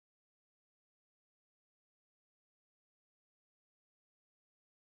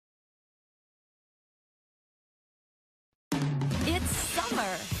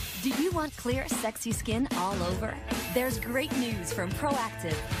you want clear, sexy skin all over? There's great news from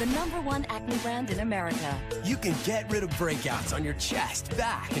Proactiv, the #1 acne brand in America. You can get rid of breakouts on your chest,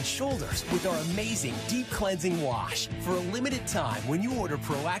 back, and shoulders with our amazing deep cleansing wash. For a limited time, when you order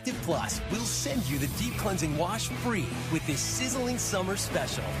Proactiv Plus, we'll send you the deep cleansing wash free with this sizzling summer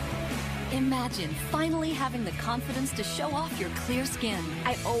special. Imagine finally having the confidence to show off your clear skin.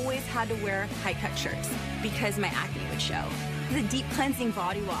 I always had to wear high-cut shirts because my acne would show. The deep cleansing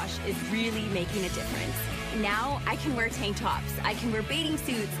body wash is really making a difference. Now I can wear tank tops, I can wear bathing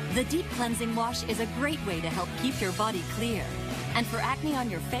suits. The deep cleansing wash is a great way to help keep your body clear. And for acne on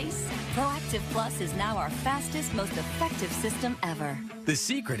your face, Proactiv Plus is now our fastest, most effective system ever. The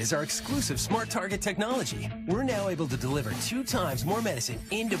secret is our exclusive Smart Target technology. We're now able to deliver 2 times more medicine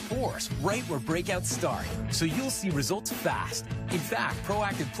into pores right where breakouts start, so you'll see results fast. In fact,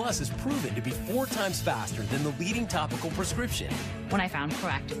 Proactiv Plus is proven to be 4 times faster than the leading topical prescription. When I found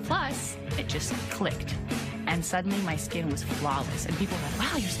Proactiv Plus, it just clicked. And suddenly my skin was flawless. And people were like,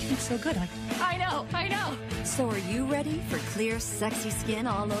 wow, your skin is so good. I'm like, I know. So are you ready for clear, sexy skin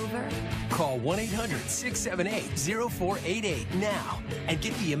all over? Call 1-800-678-0488 now and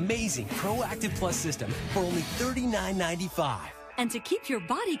get the amazing Proactiv Plus system for only $39.95. And to keep your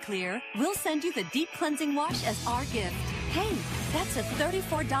body clear, we'll send you the deep cleansing wash as our gift. Hey, that's a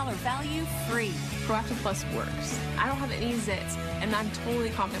 $34 value free. Proactiv Plus works. I don't have any zits, and I'm totally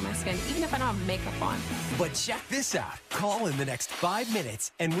confident in my skin, even if I don't have makeup on. But check this out. Call in the next 5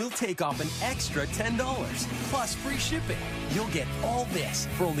 minutes, and we'll take off an extra $10, plus free shipping. You'll get all this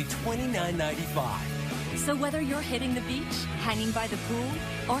for only $29.95. So whether you're hitting the beach, hanging by the pool,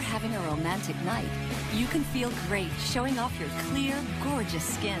 or having a romantic night, you can feel great showing off your clear, gorgeous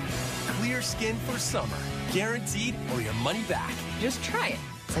skin. Clear skin for summer. Guaranteed or your money back. Just try it.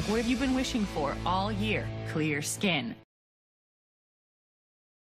 It's like, what have you been wishing for all year? Clear skin.